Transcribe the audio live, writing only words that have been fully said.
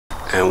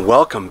And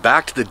welcome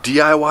back to the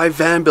DIY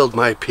van build,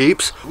 my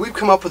peeps. We've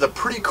come up with a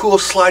pretty cool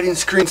sliding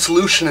screen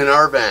solution in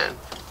our van.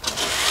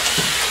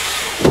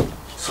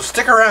 So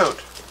stick around.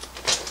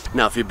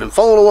 Now if you've been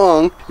following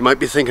along, you might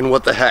be thinking,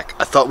 what the heck?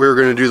 I thought we were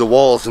going to do the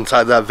walls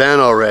inside that van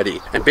already.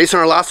 And based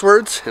on our last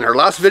words in our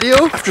last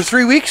video, after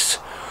 3 weeks,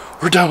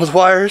 we're done with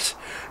wires.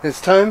 And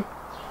it's time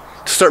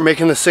to start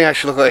making this thing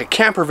actually look like a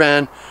camper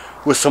van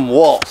with some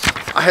walls.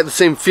 I had the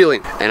same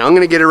feeling, and I'm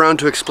gonna get around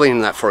to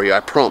explaining that for you, I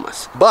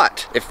promise.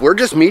 But if we're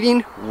just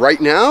meeting right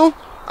now,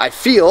 I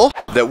feel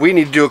that we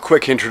need to do a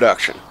quick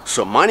introduction.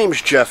 So my name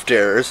is Jeff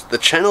Dares, the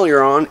channel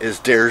you're on is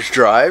Dares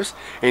Drives,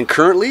 and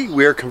currently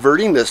we are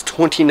converting this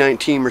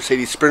 2019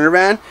 Mercedes Sprinter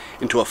van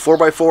into a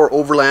 4x4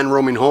 overland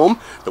roaming home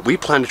that we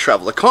plan to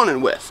travel the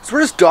continent with. So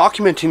we're just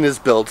documenting this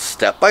build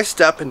step by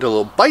step into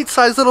little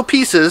bite-sized little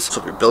pieces,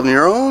 so if you're building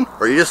your own,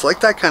 or you just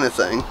like that kind of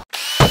thing.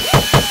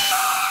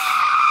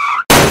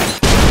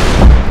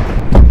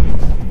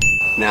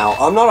 Now,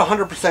 I'm not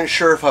 100%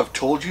 sure if I've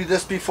told you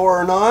this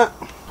before or not,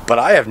 but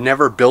I have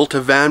never built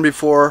a van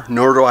before,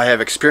 nor do I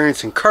have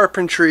experience in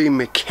carpentry,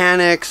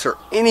 mechanics, or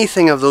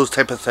anything of those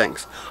type of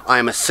things. I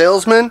am a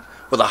salesman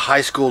with a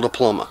high school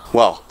diploma.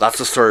 Well, that's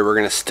the story we're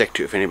going to stick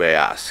to if anybody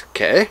asks,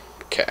 okay?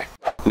 Okay.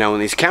 Now, when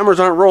these cameras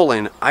aren't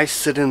rolling, I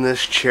sit in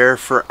this chair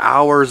for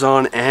hours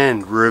on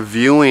end,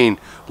 reviewing,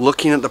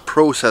 looking at the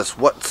process,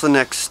 what's the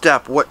next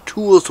step, what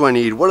tools do I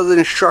need, what do the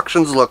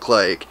instructions look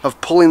like, of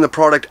pulling the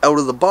product out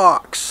of the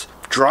box,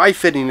 dry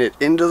fitting it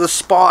into the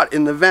spot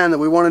in the van that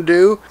we want to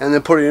do, and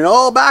then putting it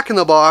all back in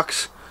the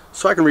box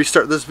so I can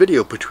restart this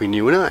video between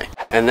you and I.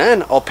 And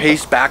then I'll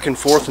pace back and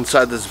forth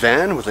inside this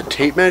van with a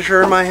tape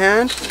measure in my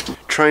hand,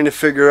 trying to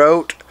figure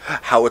out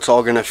how it's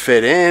all going to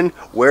fit in,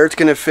 where it's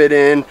going to fit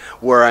in,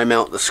 where I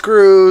mount the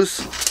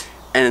screws.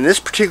 And in this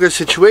particular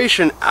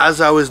situation,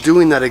 as I was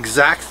doing that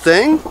exact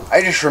thing,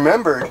 I just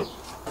remembered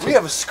we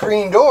have a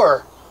screen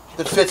door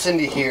that fits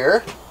into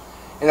here.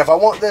 And if I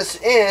want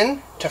this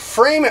in to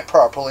frame it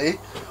properly,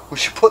 we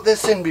should put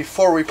this in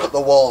before we put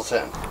the walls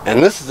in.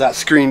 And this is that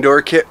screen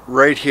door kit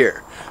right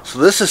here. So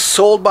this is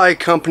sold by a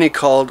company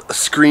called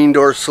Screen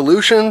Door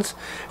Solutions,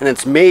 and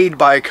it's made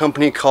by a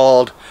company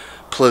called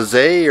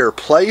Plisse or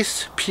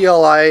Plisse,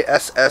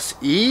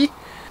 P-L-I-S-S-E.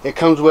 It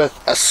comes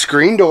with a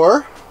screen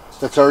door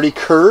that's already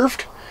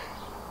curved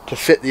to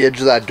fit the edge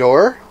of that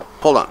door.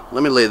 Hold on,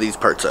 let me lay these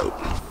parts out.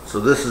 So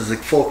this is the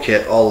full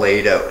kit all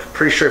laid out.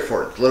 Pretty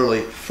straightforward,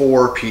 literally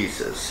 4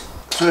 pieces.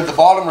 So we have the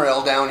bottom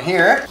rail down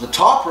here, the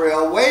top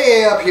rail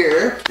way up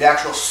here, the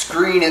actual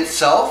screen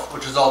itself,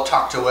 which is all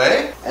tucked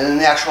away, and then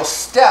the actual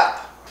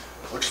step,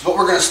 which is what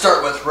we're gonna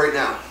start with right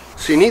now.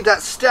 So you need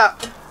that step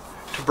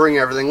to bring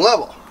everything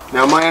level.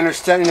 Now my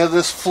understanding of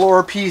this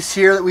floor piece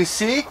here that we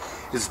see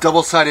is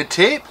double-sided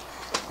tape,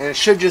 and it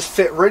should just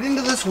fit right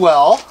into this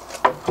well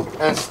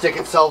and stick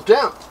itself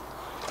down.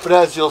 But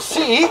as you'll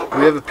see,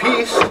 we have a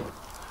piece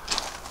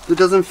that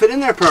doesn't fit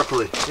in there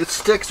properly. It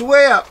sticks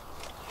way up.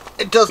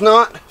 It does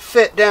not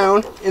fit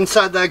down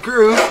inside that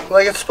groove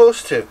like it's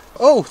supposed to.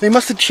 Oh, they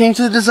must have changed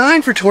the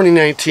design for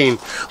 2019.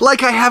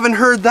 Like I haven't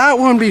heard that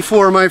one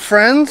before, my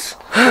friends.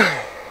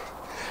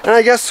 And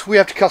I guess we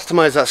have to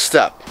customize that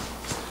step.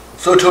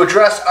 So to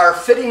address our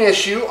fitting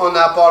issue on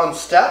that bottom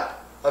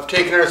step, I've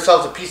taken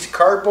ourselves a piece of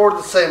cardboard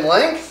the same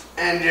length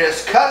and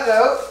just cut it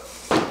out.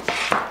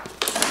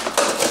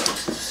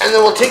 And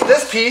then we'll take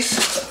this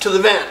piece to the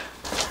van.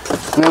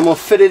 And then we'll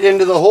fit it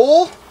into the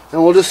hole,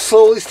 and we'll just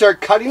slowly start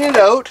cutting it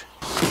out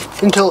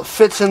until it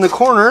fits in the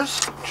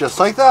corners, just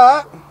like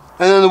that. And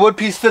then the wood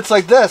piece fits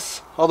like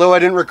this, although I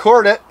didn't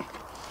record it.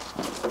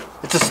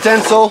 It's a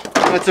stencil,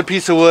 and it's a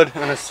piece of wood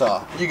and a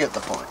saw. You get the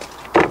point.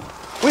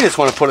 We just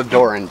want to put a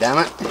door in, damn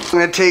it. I'm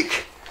going to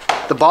take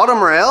the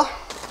bottom rail,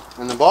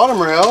 and the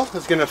bottom rail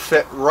is going to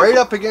fit right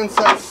up against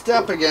that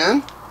step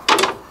again,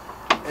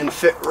 and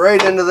fit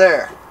right into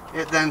there.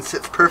 It then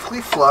sits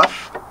perfectly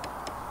flush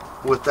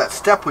with that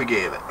step we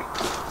gave it.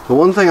 The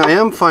one thing I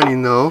am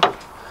finding though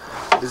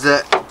is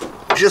that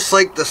just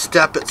like the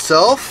step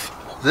itself,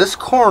 this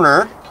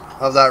corner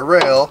of that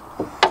rail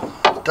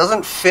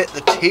doesn't fit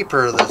the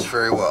taper of this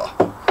very well.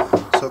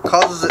 So it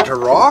causes it to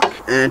rock,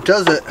 and it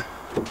does it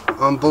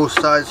on both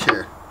sides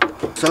here.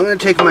 So I'm going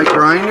to take my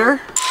grinder .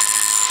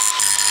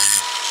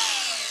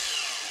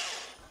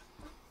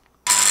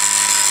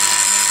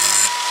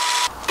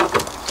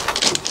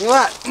 Look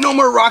at that, no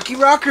more Rocky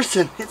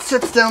Rockerson. It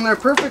sits down there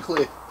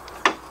perfectly.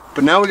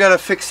 But now we gotta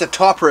fix the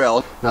top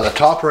rail. Now the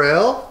top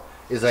rail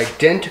is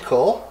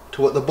identical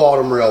to what the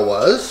bottom rail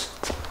was,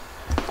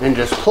 and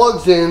just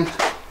plugs in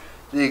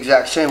the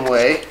exact same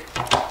way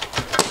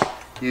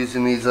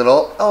using these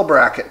little L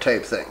bracket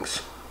type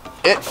things.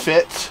 It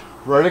fits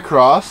right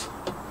across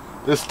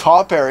this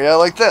top area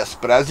like this,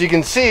 but as you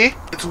can see,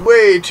 it's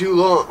way too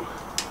long,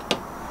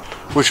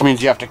 which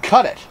means you have to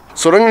cut it.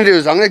 So what I'm going to do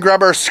is I'm going to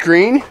grab our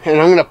screen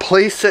and I'm going to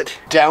place it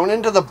down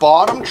into the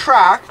bottom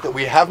track that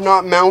we have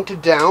not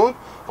mounted down.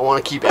 I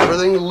want to keep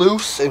everything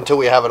loose until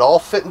we have it all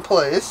fit in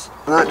place.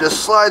 And that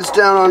just slides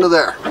down onto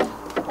there.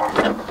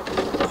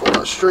 Pull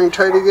that string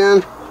tight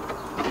again.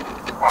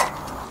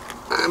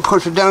 And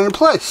push it down in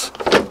place.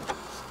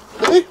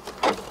 See?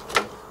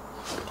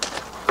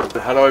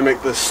 How do I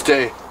make this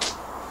stay?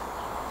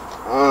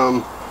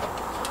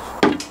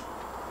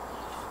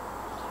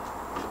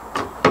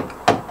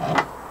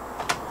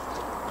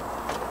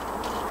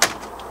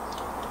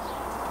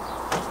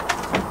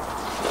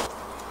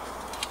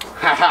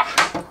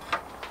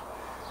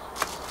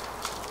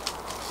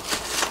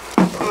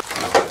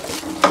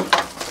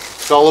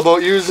 It's all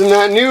about using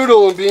that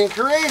noodle and being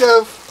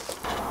creative.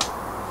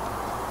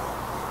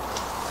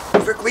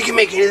 We can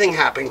make anything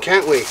happen,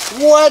 can't we?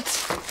 What?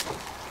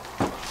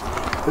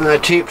 And I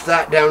taped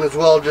that down as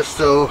well just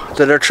so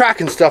that our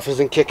tracking stuff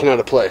isn't kicking out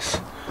of place.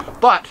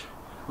 But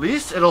at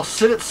least it'll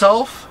sit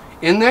itself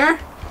in there.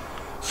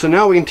 So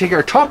now we can take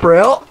our top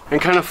rail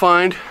and kind of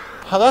find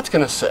how that's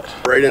gonna sit.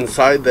 Right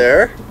inside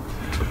there.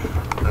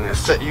 I'm gonna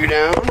set you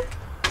down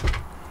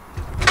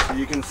so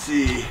you can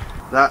see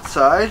that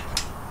side.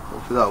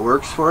 Hopefully that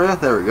works for you.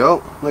 There we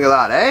go. Look at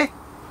that, eh?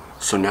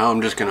 So now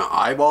I'm just gonna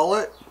eyeball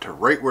it to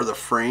right where the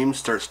frame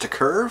starts to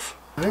curve.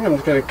 I think I'm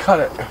just gonna cut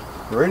it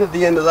right at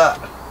the end of that.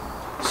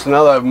 So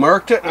now that I've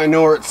marked it and I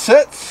know where it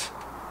sits,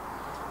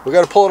 we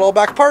gotta pull it all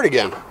back apart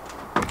again.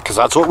 Because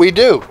that's what we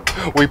do.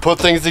 We put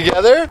things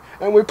together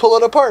and we pull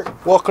it apart.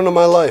 Welcome to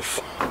my life.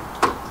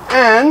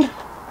 And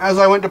as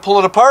I went to pull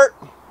it apart,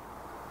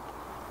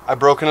 I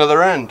broke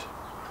another end.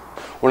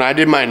 When I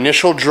did my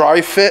initial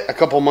dry fit a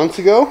couple months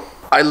ago,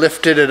 I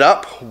lifted it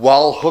up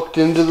while hooked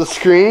into the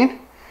screen,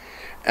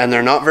 and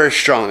they're not very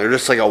strong. They're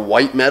just like a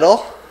white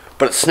metal,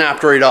 but it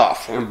snapped right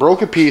off and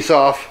broke a piece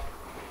off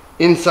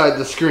inside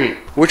the screen,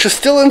 which is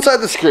still inside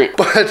the screen.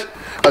 But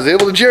I was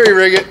able to jerry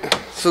rig it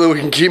so that we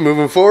can keep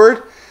moving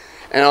forward.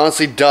 And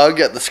honestly, Doug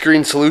at the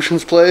Screen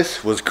Solutions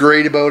place was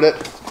great about it.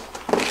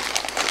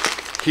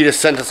 He just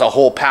sent us a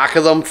whole pack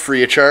of them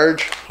free of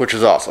charge, which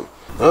is awesome.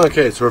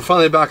 Okay, so we're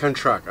finally back on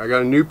track. I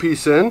got a new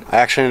piece in. I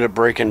actually ended up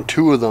breaking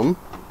 2 of them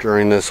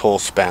during this whole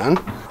span.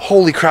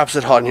 Holy crap, is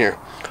it hot in here.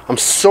 I'm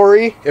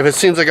sorry if it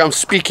seems like I'm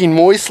speaking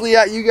moistly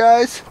at you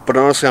guys, but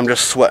honestly I'm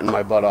just sweating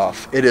my butt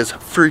off. It is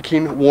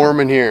freaking warm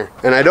in here.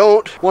 And I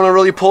don't want to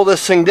really pull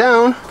this thing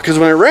down because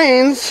when it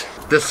rains,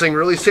 this thing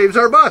really saves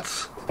our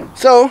butts.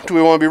 So, do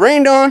we want to be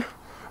rained on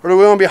or do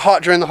we want to be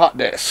hot during the hot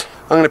days?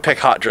 I'm going to pick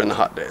hot during the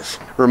hot days.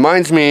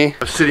 Reminds me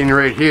of sitting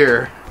right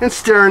here and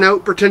staring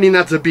out pretending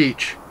that's a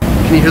beach.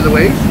 Can you hear the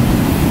waves?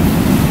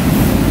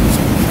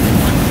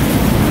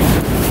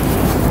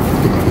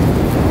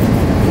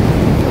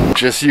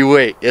 Just you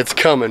wait, it's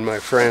coming my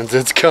friends,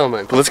 it's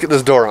coming. But let's get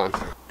this door on.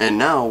 And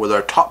now with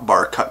our top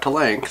bar cut to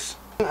length,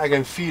 I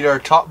can feed our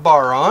top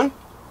bar on.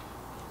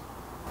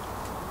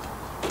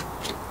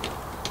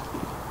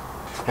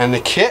 And the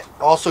kit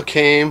also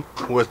came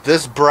with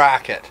this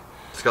bracket.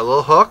 It's got a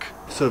little hook,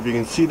 so if you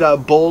can see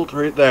that bolt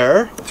right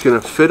there, it's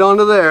gonna fit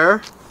onto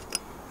there,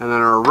 and then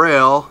our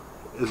rail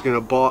is gonna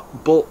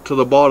bolt to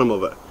the bottom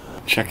of it.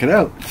 Check it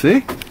out,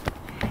 see?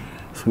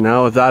 So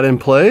now with that in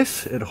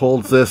place, it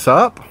holds this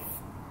up.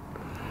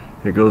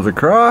 It goes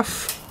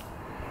across,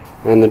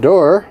 and the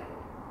door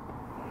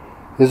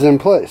is in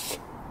place.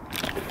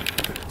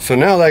 So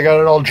now that I got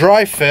it all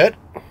dry fit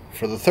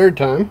for the 3rd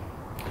time,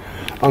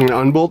 I'm gonna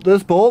unbolt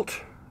this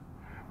bolt,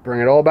 bring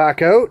it all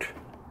back out.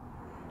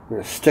 I'm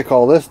gonna stick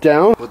all this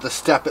down. With the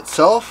step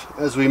itself,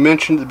 as we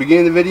mentioned at the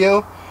beginning of the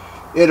video,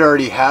 it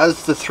already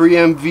has the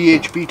 3M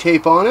VHB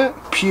tape on it.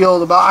 Peel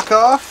the back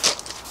off.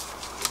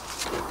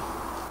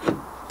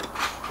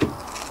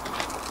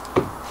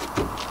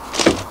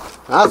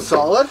 That's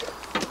solid.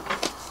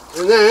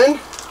 And then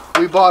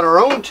we bought our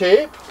own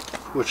tape,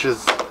 which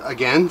is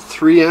again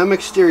 3M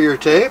exterior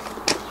tape.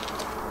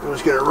 I'm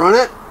just gonna run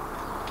it.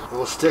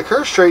 We'll stick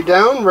her straight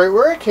down right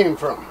where it came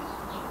from.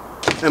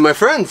 And my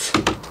friends,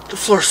 the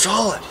floor's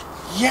solid.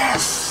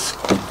 Yes!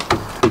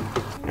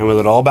 And with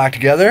it all back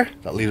together,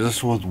 that leaves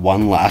us with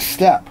one last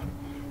step,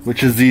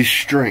 which is these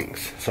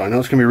strings. So I know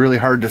it's gonna be really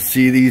hard to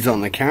see these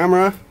on the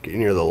camera, get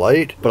near the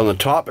light, but on the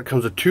top it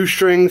comes with 2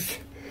 strings.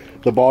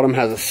 The bottom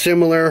has a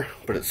similar,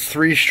 but it's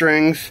 3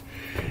 strings,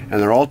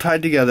 and they're all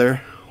tied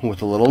together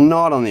with a little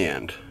knot on the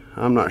end.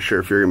 I'm not sure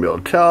if you're gonna be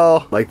able to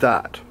tell, like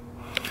that.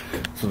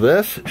 So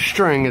this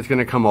string is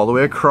gonna come all the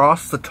way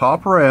across the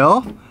top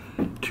rail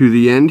to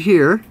the end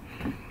here,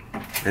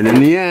 and in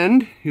the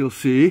end, you'll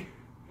see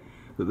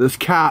that this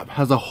cap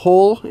has a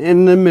hole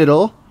in the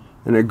middle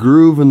and a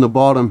groove in the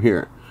bottom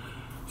here.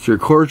 So your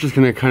cord's just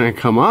gonna kind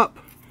of come up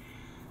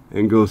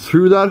and go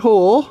through that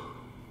hole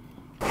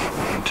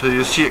until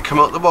you see it come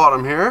out the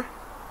bottom here.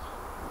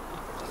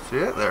 See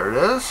it? There it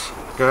is.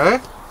 Okay.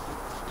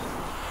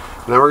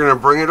 And then we're going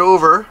to bring it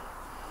over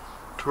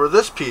to where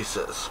this piece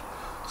is.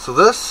 So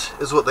this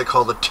is what they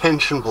call the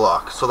tension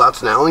block. So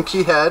that's an Allen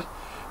key head,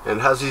 and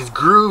it has these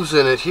grooves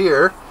in it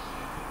here,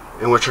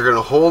 in which are going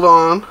to hold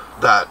on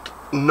that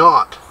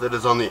knot that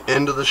is on the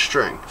end of the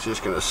string. So you're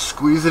just going to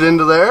squeeze it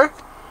into there.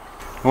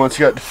 And once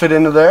you got it to fit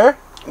into there,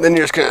 then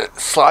you're just going to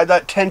slide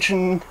that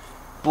tension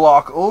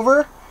block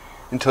over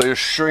until your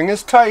string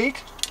is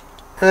tight,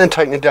 and then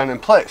tighten it down in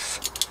place.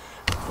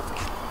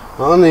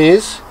 On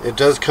these, it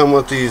does come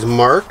with these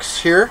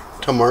marks here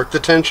to mark the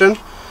tension,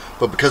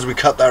 but because we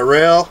cut that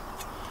rail,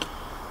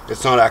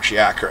 it's not actually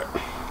accurate.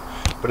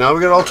 But now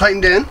we got it all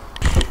tightened in.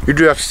 You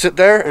do have to sit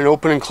there and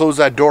open and close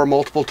that door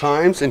multiple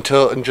times and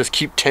just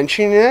keep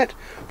tensioning it.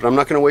 But I'm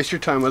not going to waste your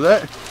time with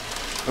it.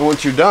 And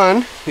once you're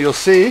done, you'll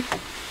see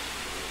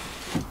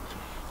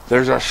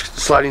there's our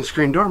sliding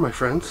screen door, my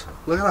friends.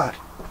 Look at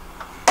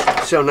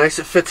that. See how nice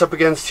it fits up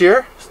against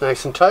here? It's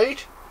nice and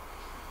tight,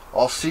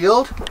 all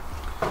sealed.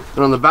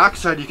 And on the back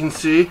side you can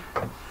see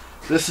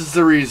this is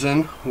the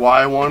reason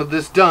why I wanted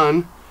this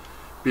done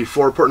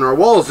before putting our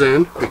walls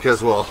in,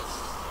 because, well,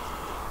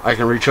 I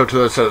can reach out to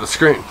the other side of the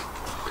screen.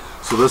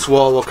 So this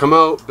wall will come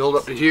out, build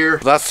up to here.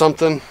 That's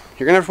something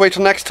you're gonna have to wait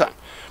till next time.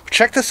 But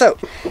check this out.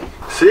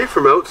 See,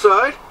 from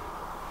outside,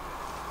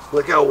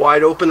 look how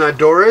wide open that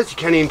door is. You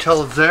can't even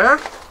tell it's there.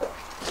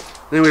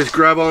 Then we just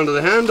grab onto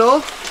the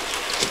handle,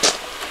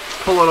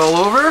 pull it all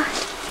over.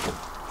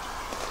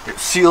 It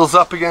seals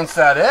up against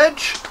that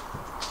edge.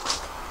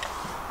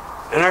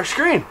 And our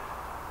screen.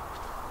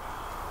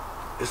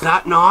 Is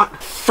that not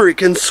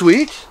freaking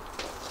sweet?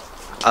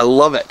 I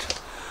love it.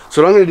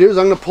 So what I'm going to do is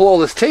I'm going to pull all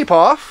this tape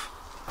off,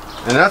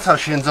 and that's how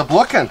she ends up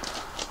looking.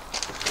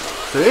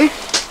 See?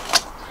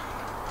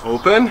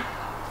 Open.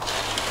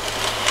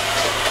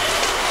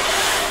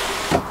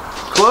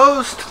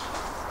 Closed.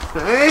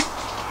 Okay.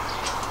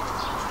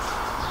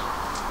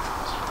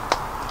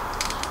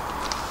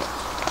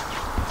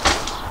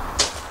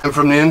 And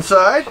from the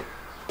inside,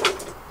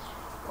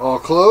 all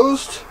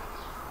closed.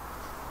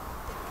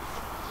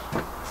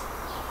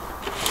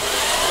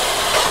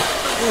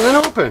 And then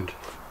opened.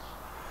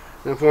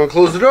 And if we want to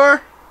close the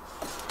door,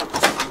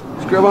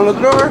 just grab onto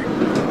the door.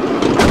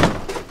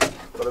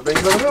 Bada bing,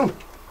 bada boom.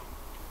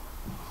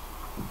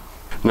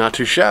 Not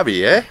too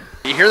shabby, eh?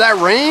 You hear that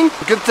rain?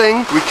 Good thing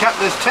we kept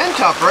this tent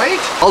up, right?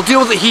 I'll deal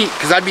with the heat,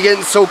 because I'd be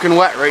getting soaking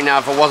wet right now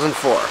if it wasn't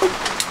for.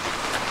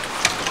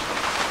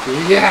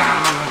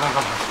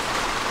 Yeah!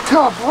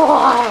 Good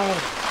boy!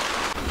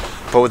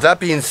 But with that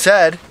being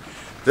said,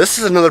 this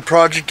is another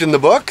project in the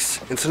books.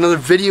 It's another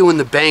video in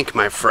the bank,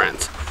 my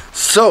friends.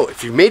 So,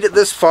 if you made it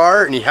this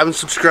far and you haven't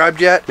subscribed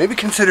yet, maybe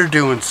consider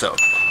doing so.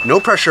 No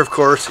pressure, of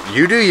course,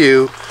 you do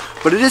you,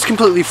 but it is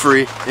completely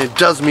free and it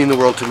does mean the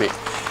world to me.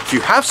 If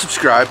you have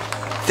subscribed,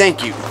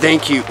 thank you,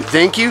 thank you,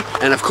 thank you.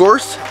 And of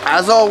course,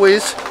 as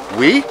always,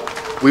 we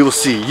will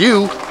see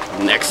you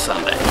next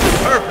Sunday.